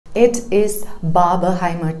It is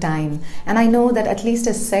Oppenheimer time, and I know that at least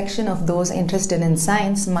a section of those interested in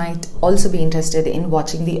science might also be interested in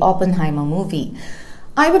watching the Oppenheimer movie.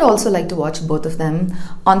 I would also like to watch both of them.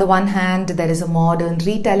 On the one hand, there is a modern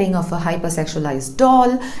retelling of a hypersexualized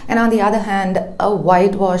doll, and on the other hand, a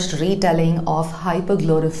whitewashed retelling of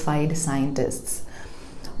hyperglorified scientists.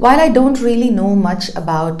 While I don't really know much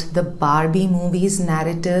about the Barbie movie's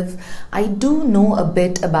narrative, I do know a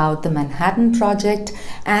bit about the Manhattan Project,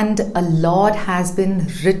 and a lot has been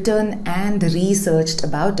written and researched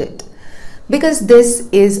about it. Because this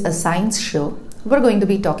is a science show, we're going to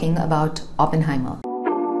be talking about Oppenheimer.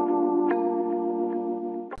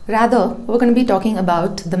 Rather, we're going to be talking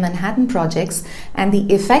about the Manhattan Projects and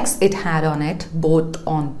the effects it had on it, both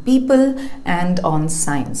on people and on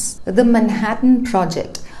science. The Manhattan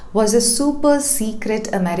Project was a super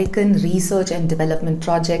secret American research and development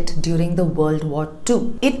project during the World War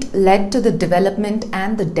II. It led to the development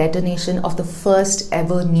and the detonation of the first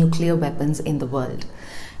ever nuclear weapons in the world.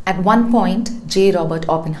 At one point, J. Robert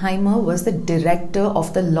Oppenheimer was the director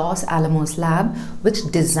of the Los Alamos lab,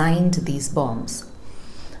 which designed these bombs.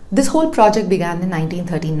 This whole project began in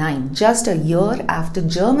 1939, just a year after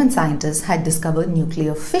German scientists had discovered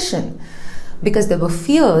nuclear fission, because there were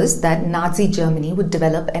fears that Nazi Germany would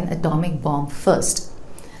develop an atomic bomb first.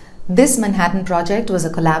 This Manhattan Project was a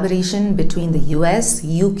collaboration between the US,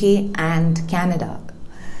 UK, and Canada.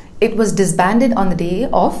 It was disbanded on the day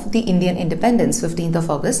of the Indian independence, 15th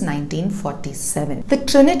of August 1947. The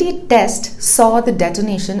Trinity test saw the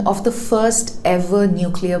detonation of the first ever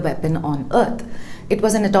nuclear weapon on Earth. It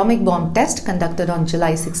was an atomic bomb test conducted on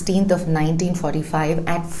July 16th of 1945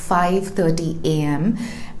 at 5:30 a.m.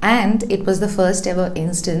 and it was the first ever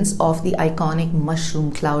instance of the iconic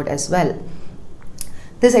mushroom cloud as well.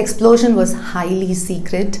 This explosion was highly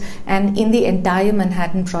secret, and in the entire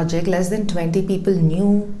Manhattan Project, less than 20 people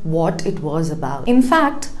knew what it was about. In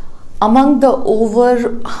fact, among the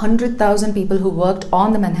over 100,000 people who worked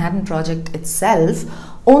on the Manhattan Project itself,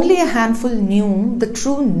 only a handful knew the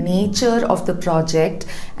true nature of the project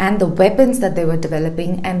and the weapons that they were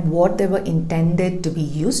developing and what they were intended to be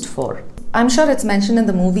used for. I'm sure it's mentioned in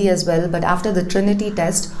the movie as well, but after the Trinity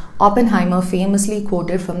test, Oppenheimer famously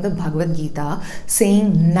quoted from the Bhagavad Gita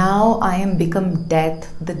saying, "Now I am become death,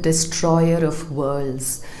 the destroyer of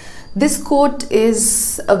worlds." This quote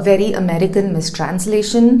is a very American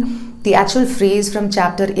mistranslation. The actual phrase from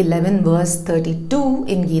chapter 11 verse 32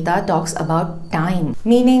 in Gita talks about time,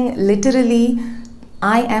 meaning literally,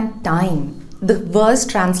 I am time. The verse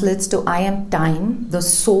translates to I am time, the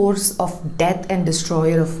source of death and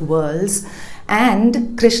destroyer of worlds.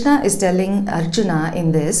 And Krishna is telling Arjuna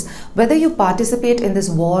in this, whether you participate in this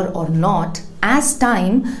war or not, as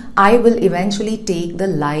time, I will eventually take the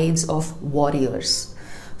lives of warriors.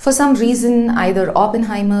 For some reason, either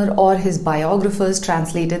Oppenheimer or his biographers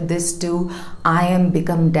translated this to I am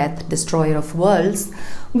become death, destroyer of worlds,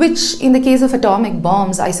 which in the case of atomic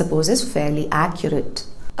bombs, I suppose is fairly accurate.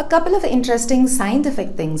 A couple of interesting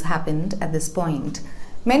scientific things happened at this point.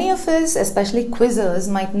 Many of us, especially quizzers,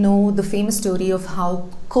 might know the famous story of how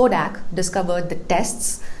Kodak discovered the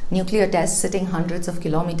tests, nuclear tests, sitting hundreds of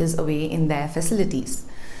kilometers away in their facilities.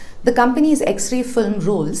 The company's X-ray film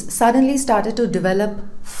rolls suddenly started to develop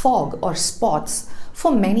fog or spots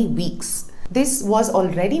for many weeks. This was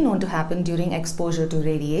already known to happen during exposure to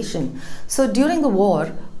radiation. So during the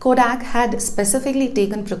war, Kodak had specifically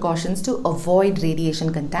taken precautions to avoid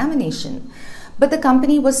radiation contamination. But the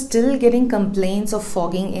company was still getting complaints of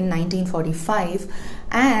fogging in 1945,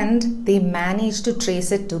 and they managed to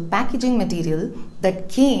trace it to packaging material that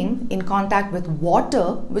came in contact with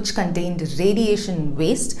water which contained radiation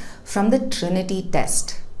waste from the Trinity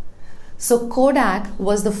test. So Kodak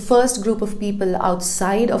was the first group of people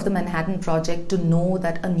outside of the Manhattan Project to know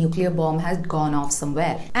that a nuclear bomb had gone off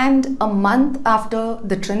somewhere. And a month after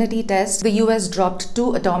the Trinity test, the US dropped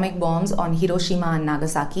 2 atomic bombs on Hiroshima and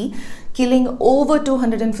Nagasaki, killing over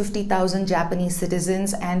 250,000 Japanese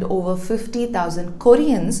citizens and over 50,000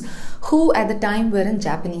 Koreans who at the time were in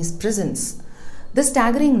Japanese prisons. The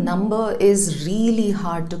staggering number is really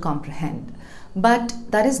hard to comprehend. But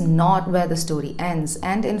that is not where the story ends,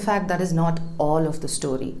 and in fact that is not all of the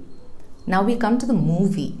story. Now we come to the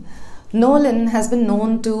movie. Nolan has been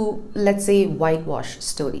known to, let's say, whitewash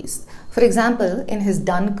stories. For example, in his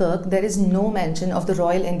Dunkirk, there is no mention of the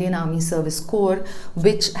Royal Indian Army Service Corps,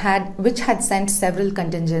 which had sent several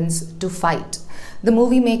contingents to fight. The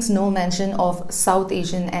movie makes no mention of South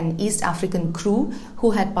Asian and East African crew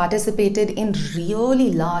who had participated in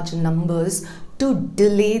really large numbers to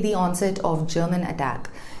delay the onset of German attack.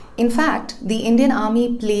 In fact, the Indian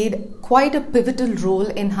Army played quite a pivotal role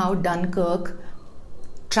in how Dunkirk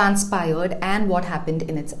transpired and what happened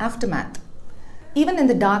in its aftermath. Even in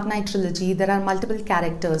the Dark Knight trilogy, there are multiple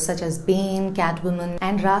characters such as Bane, Catwoman,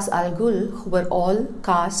 and Ra's al Ghul who were all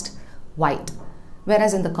cast white,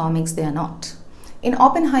 whereas in the comics they are not. In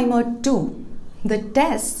Oppenheimer 2, the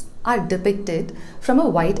tests are depicted from a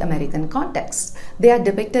white American context. They are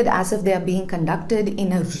depicted as if they are being conducted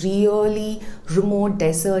in a really remote,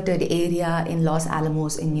 deserted area in Los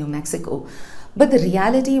Alamos in New Mexico. But the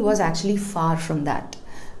reality was actually far from that.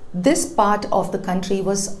 This part of the country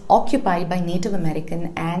was occupied by Native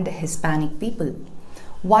American and Hispanic people.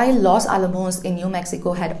 While Los Alamos in New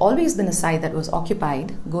Mexico had always been a site that was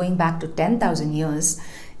occupied, going back to 10,000 years,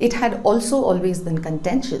 it had also always been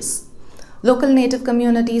contentious. Local native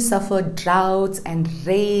communities suffered droughts and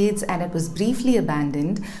raids, and it was briefly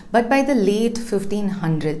abandoned, but by the late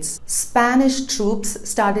 1500s, Spanish troops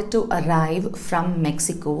started to arrive from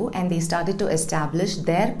Mexico and they started to establish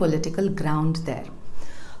their political ground there.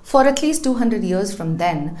 For at least 200 years from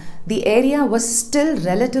then, the area was still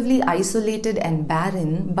relatively isolated and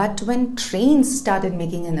barren, but when trains started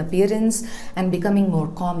making an appearance and becoming more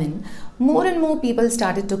common, more and more people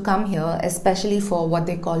started to come here, especially for what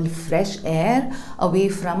they called fresh air, away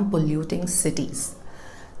from polluting cities.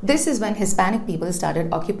 This is when Hispanic people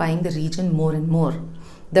started occupying the region more and more.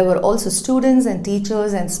 There were also students and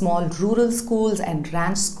teachers and small rural schools and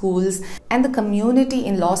ranch schools, and the community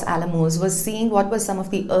in Los Alamos was seeing what were some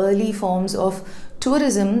of the early forms of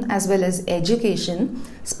tourism as well as education,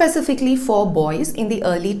 specifically for boys in the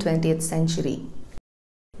early 20th century.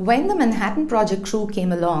 When the Manhattan Project crew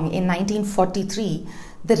came along in 1943,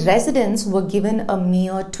 the residents were given a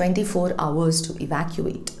mere 24 hours to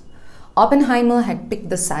evacuate. Oppenheimer had picked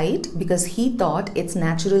the site because he thought its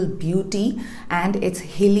natural beauty and its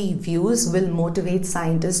hilly views will motivate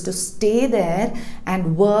scientists to stay there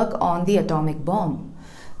and work on the atomic bomb.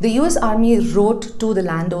 The US Army wrote to the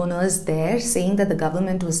landowners there saying that the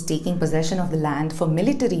government was taking possession of the land for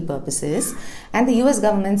military purposes, and the US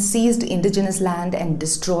government seized indigenous land and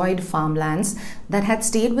destroyed farmlands that had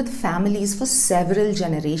stayed with families for several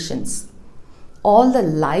generations. All the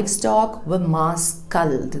livestock were mass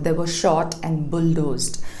culled, they were shot and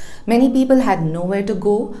bulldozed. Many people had nowhere to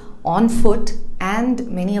go, on foot, and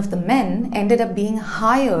many of the men ended up being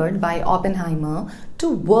hired by Oppenheimer to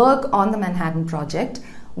work on the Manhattan Project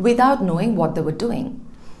without knowing what they were doing.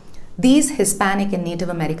 These Hispanic and Native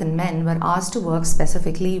American men were asked to work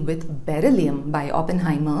specifically with beryllium by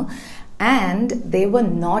Oppenheimer, and they were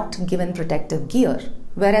not given protective gear.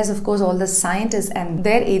 Whereas, of course, all the scientists and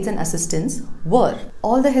their aides and assistants were.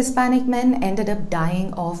 All the Hispanic men ended up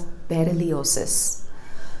dying of berylliosis.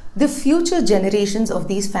 The future generations of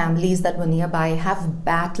these families that were nearby have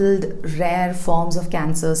battled rare forms of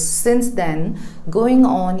cancer since then, going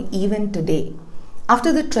on even today.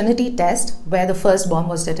 After the Trinity test, where the first bomb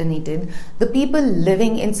was detonated, the people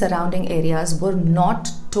living in surrounding areas were not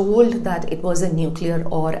told that it was a nuclear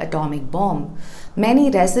or atomic bomb. Many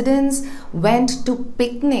residents went to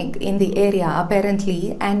picnic in the area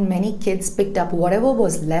apparently, and many kids picked up whatever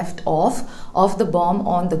was left of the bomb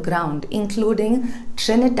on the ground, including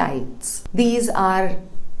trinitites. These are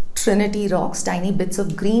Trinity rocks, tiny bits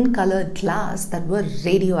of green colored glass that were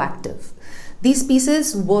radioactive. These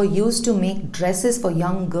pieces were used to make dresses for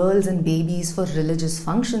young girls and babies for religious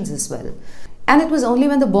functions as well. And it was only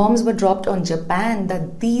when the bombs were dropped on Japan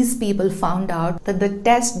that these people found out that the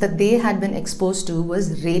test that they had been exposed to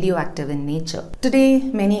was radioactive in nature. Today,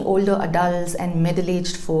 many older adults and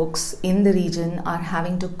middle-aged folks in the region are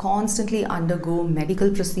having to constantly undergo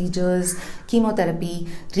medical procedures, chemotherapy,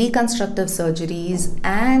 reconstructive surgeries,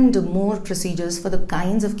 and more procedures for the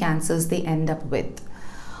kinds of cancers they end up with.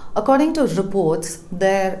 According to reports,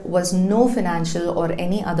 there was no financial or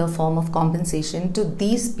any other form of compensation to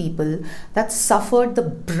these people that suffered the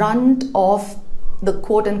brunt of the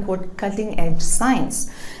quote-unquote cutting-edge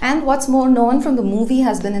science. And what's more, no one from the movie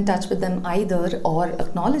has been in touch with them either or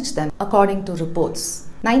acknowledged them, according to reports.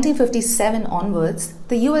 1957 onwards,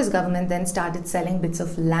 the US government then started selling bits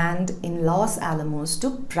of land in Los Alamos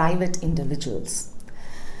to private individuals.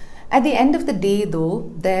 At the end of the day,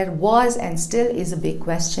 though, there was and still is a big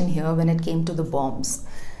question here when it came to the bombs.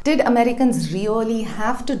 Did Americans really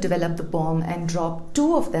have to develop the bomb and drop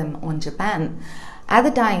 2 of them on Japan? At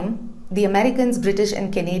the time, the Americans, British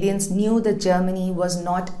and Canadians knew that Germany was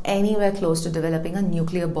not anywhere close to developing a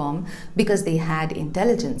nuclear bomb because they had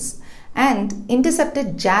intelligence. And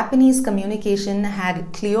intercepted Japanese communication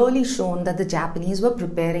had clearly shown that the Japanese were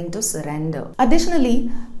preparing to surrender.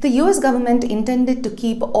 Additionally, the US government intended to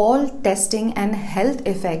keep all testing and health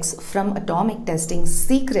effects from atomic testing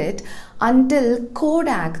secret until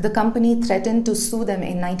Kodak, the company, threatened to sue them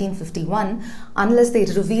in 1951 unless they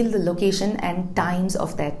revealed the location and times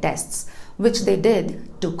of their tests, which they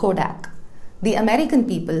did to Kodak. The American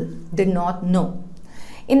people did not know.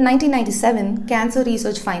 In 1997, cancer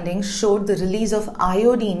research findings showed the release of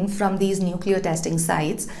iodine from these nuclear testing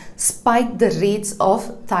sites spiked the rates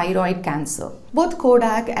of thyroid cancer. Both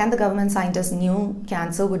Kodak and the government scientists knew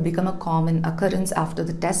cancer would become a common occurrence after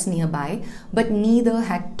the tests nearby, but neither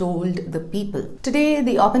had told the people. Today,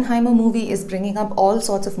 the Oppenheimer movie is bringing up all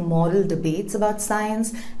sorts of moral debates about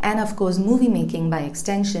science and, of course, movie making by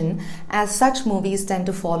extension, as such movies tend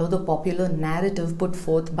to follow the popular narrative put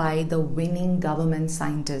forth by the winning government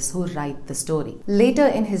scientists who write the story. Later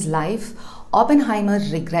in his life, Oppenheimer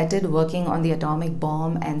regretted working on the atomic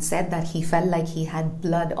bomb and said that he felt like he had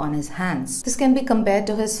blood on his hands. This can be compared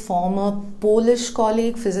to his former Polish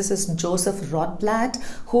colleague, physicist Joseph Rotblat,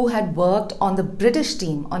 who had worked on the British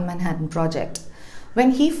team on Manhattan Project.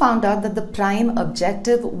 When he found out that the prime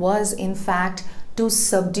objective was in fact to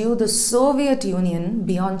subdue the Soviet Union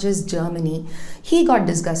beyond just Germany, he got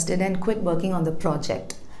disgusted and quit working on the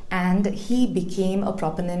project, and he became a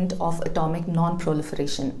proponent of atomic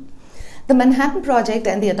non-proliferation. The Manhattan Project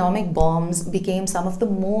and the atomic bombs became some of the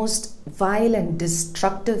most vile and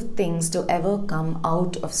destructive things to ever come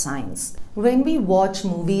out of science. When we watch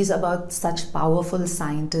movies about such powerful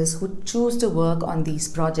scientists who choose to work on these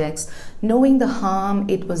projects, knowing the harm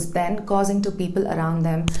it was then causing to people around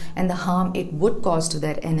them and the harm it would cause to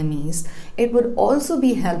their enemies, it would also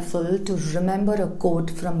be helpful to remember a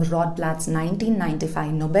quote from Rotblat's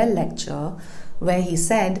 1995 Nobel lecture, where he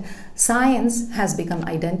said, "Science has become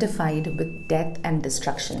identified with death and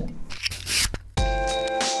destruction."